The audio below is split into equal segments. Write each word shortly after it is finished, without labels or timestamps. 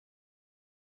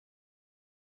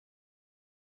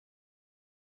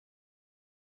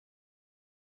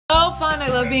so fun. I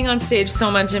love being on stage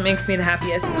so much. It makes me the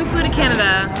happiest. We flew to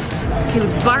Canada. He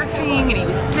was barfing and he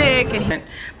was sick. And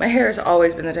my hair has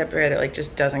always been the type of hair that like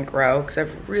just doesn't grow because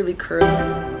I've really curly.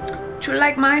 Do you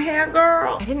like my hair,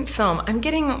 girl? I didn't film. I'm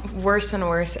getting worse and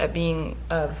worse at being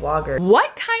a vlogger.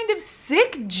 What kind of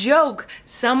sick joke?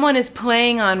 Someone is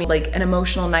playing on me, like an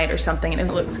emotional night or something, and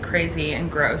it looks crazy and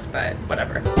gross, but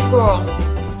whatever. Girl,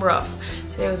 rough.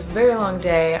 Today was a very long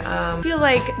day. I feel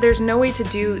like there's no way to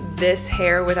do this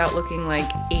hair without looking like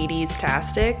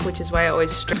 80s-tastic, which is why I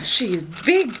always stress. She is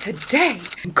big today.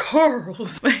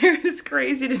 Curls. My hair is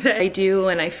crazy today. I do,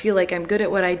 and I feel like I'm good at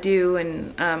what I do,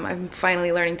 and I'm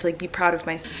finally learning to like be proud of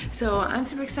myself. So I'm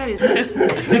super excited.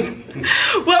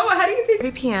 Well, how do you think?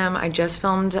 3 p.m. I just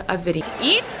filmed a video to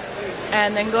eat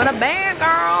and then go to bed,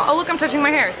 girl. Oh look, I'm touching my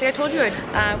hair. See, I told you.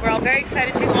 We're all very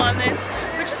excited to go on this